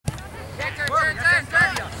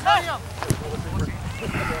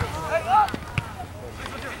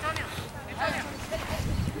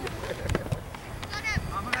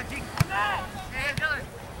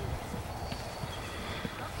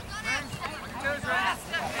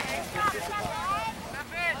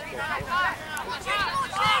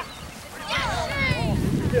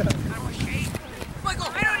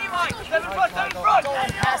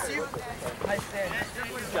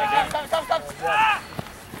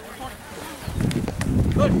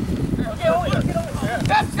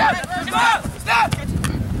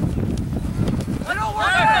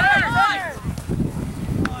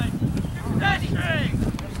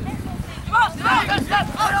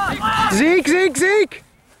Zeke, Zeke, Zeke!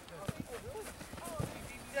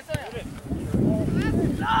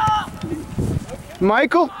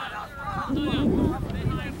 Michael?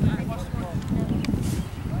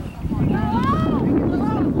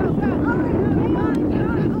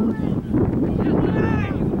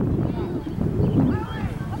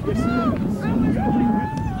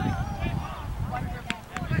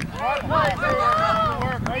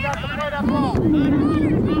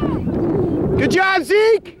 Good job,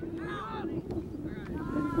 Zeke!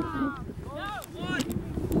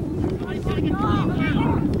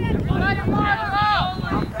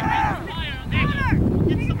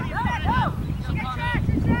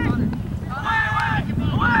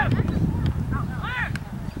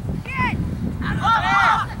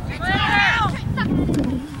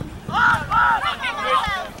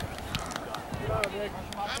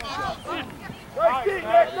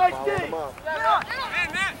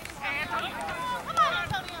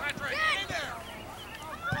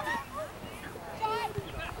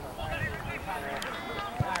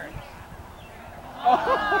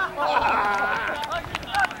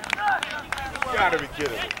 Gotta be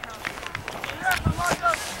kidding me.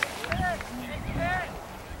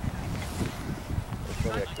 It's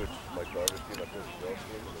funny, I coach my daughter's team, I coach the girls'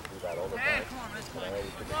 team, and they do that all the time.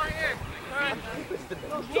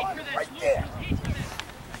 Right there.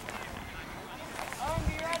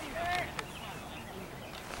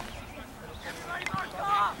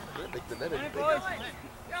 Make the net any bigger.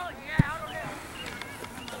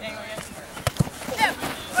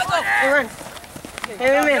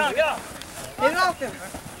 Hit him in. Hit off him.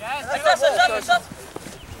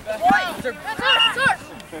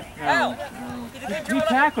 You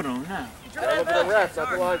tackled him, no. Yeah, look at the refs, not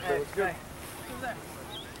the line, so it's good.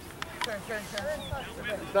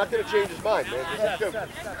 He's not going to change his mind, man. Just go.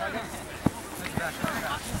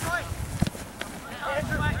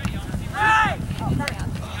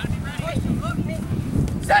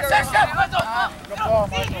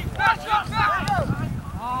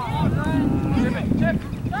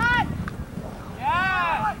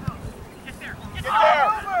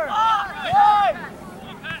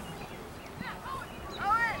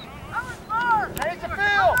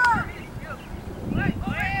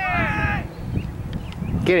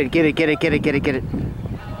 Get it, get it, get it, get it, get it, get it.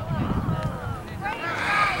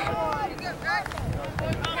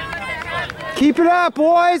 Keep it up,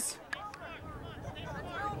 boys!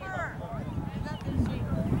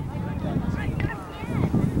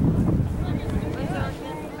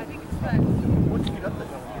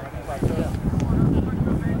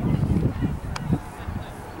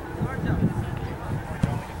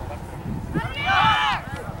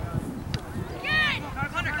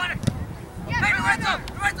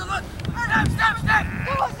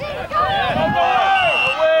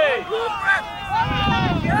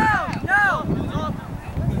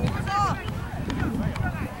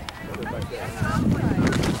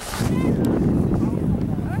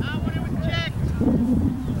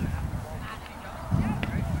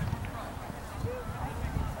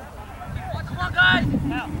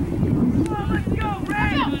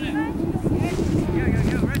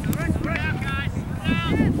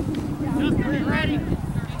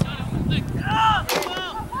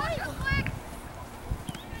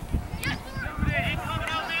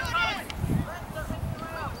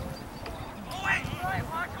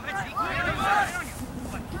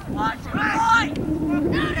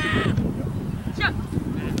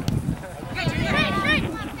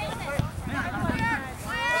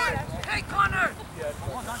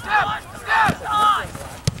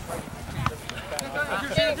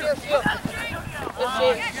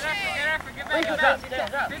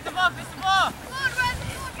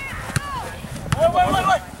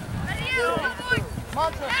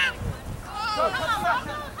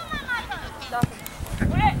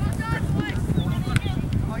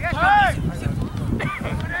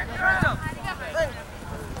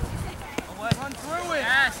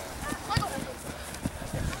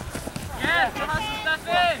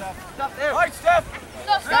 Steph!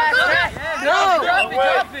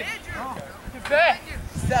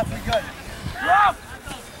 It's definitely good.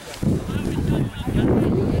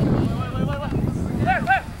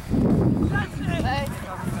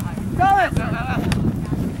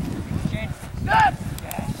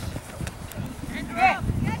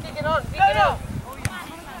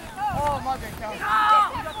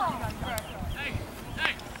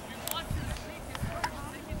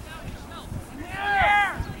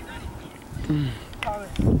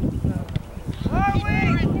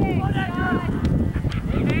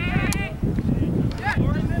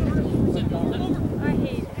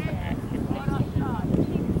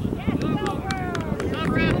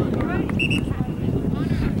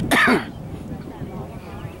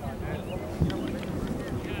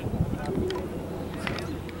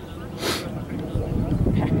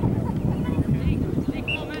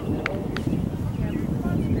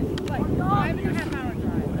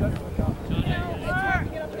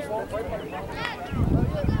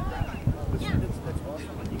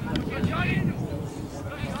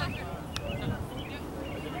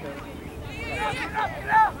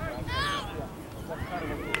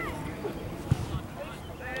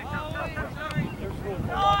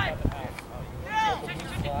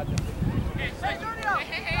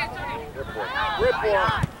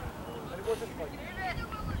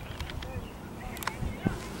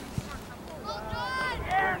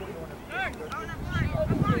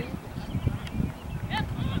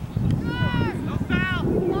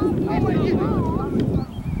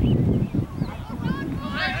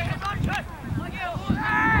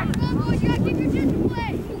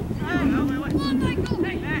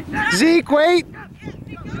 Zeke, wait.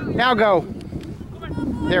 Now go.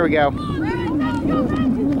 There we go.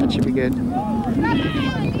 That should be good.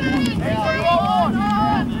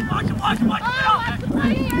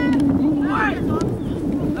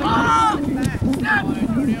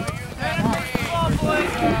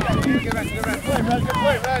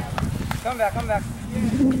 Come back, come back.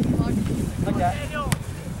 Like that.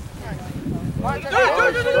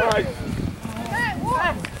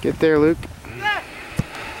 Get there, Luke.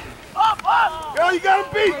 Yo, you got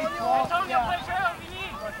him beat!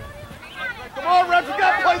 Come on, Rev, you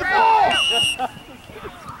got to play the ball!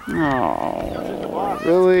 Oh,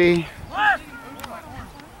 really?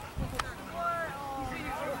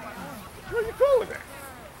 Where are you going there?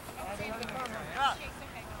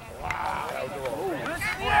 Wow, that was a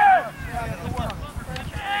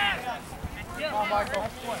Come on, Michael.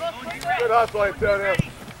 Good hustle, Antonio.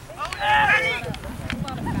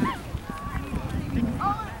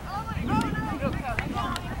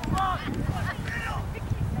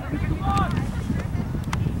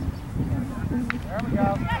 There we go. Good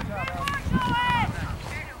job,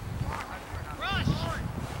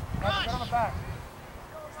 Rush! Get on the back.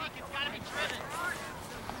 Zeke, it's got to be driven.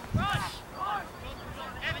 Rush!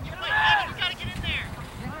 Evan, you play. Evan, you got to get in there.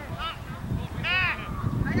 Back!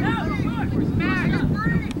 Back!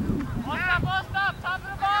 Ball stop, top of the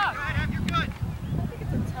box. Right, Evan, you're good.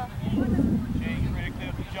 Jay, get ready to clear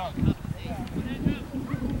up the junk.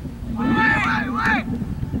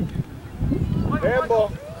 Handball.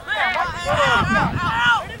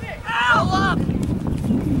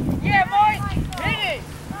 Yeah, boys! Hit it!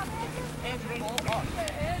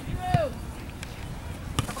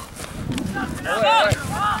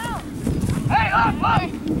 Hey, up!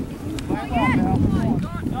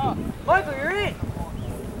 Michael, you're in.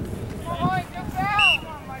 Boys, good foul!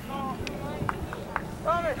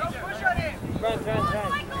 Thomas. Don't push on him! Run.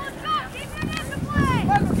 Michael, let's go! Keep your hands to play!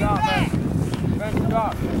 Michael, keep Stop, back! Run,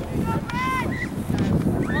 stop.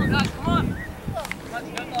 Come on, guys, come on! That's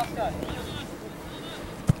offside.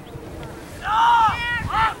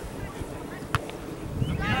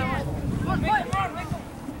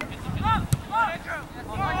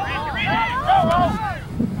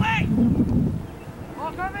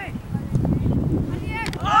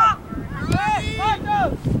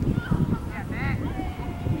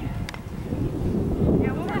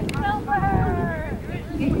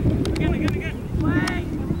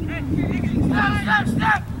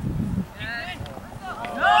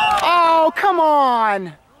 Oh, come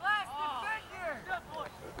on.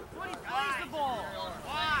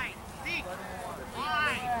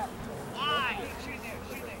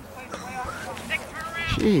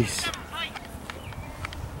 Jeez.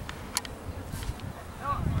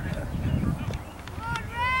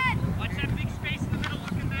 Watch that big space in the middle,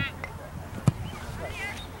 look at that.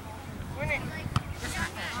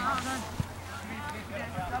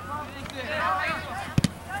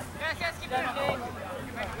 Yes, keep it up.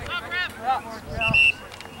 Stop, Rev.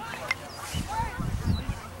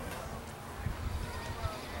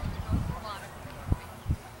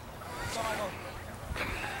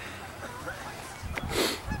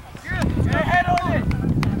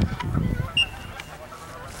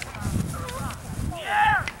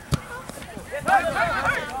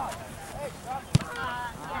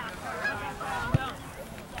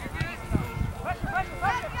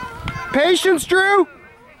 Patience, Drew.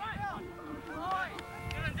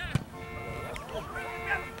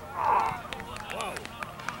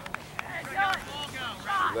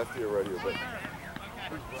 Lefty or righty or both?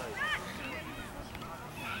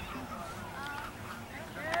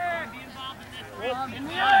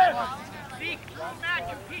 Zeke, Matt,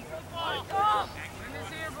 you piece of the ball. Bring this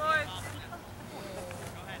here, boys.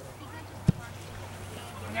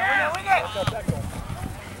 Yeah, wing it.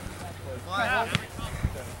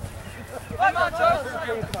 Come on, Charles.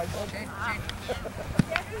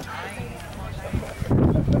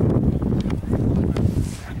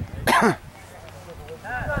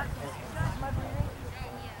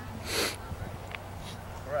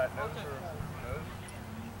 Alright, nose or nose?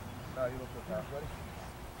 No, you look for the pass. Ready?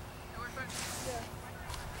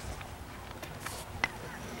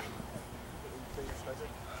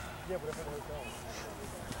 Yeah, whatever the hell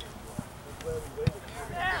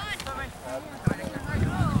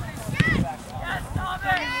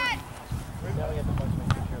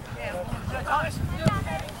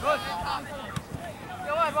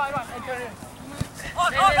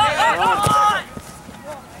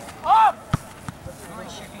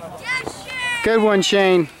Good one,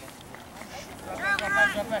 Shane.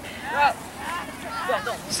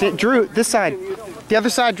 Sit, Drew, this side. The other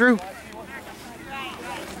side, Drew.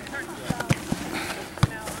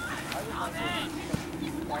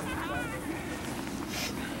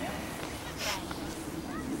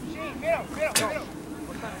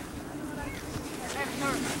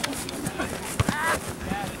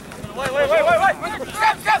 Wait.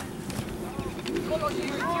 Step.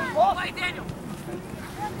 Wait, Daniel.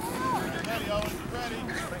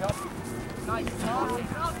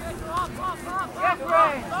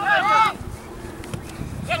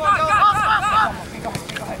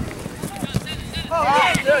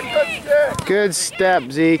 Good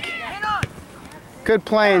step, Zeke. Good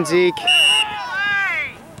playing, Zeke.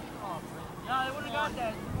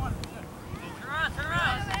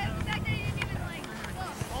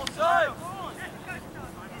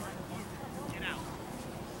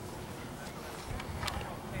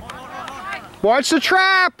 Watch the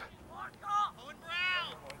trap! Owen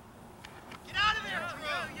Brown! Get out of there, Drew!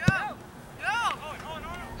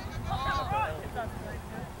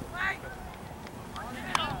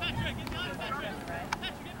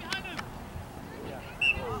 Patrick, get behind him!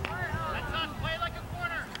 That's us, play like a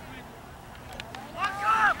corner! Walk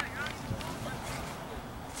up!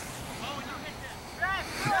 Owen, you hit this!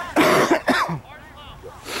 Hard and low.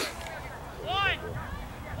 One!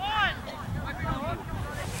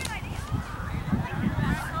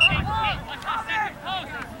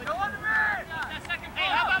 Hey,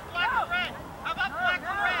 how about black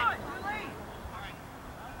and red?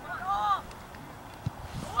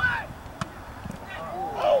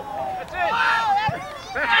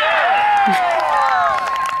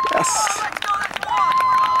 Yes.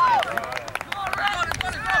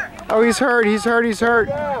 Oh, he's hurt.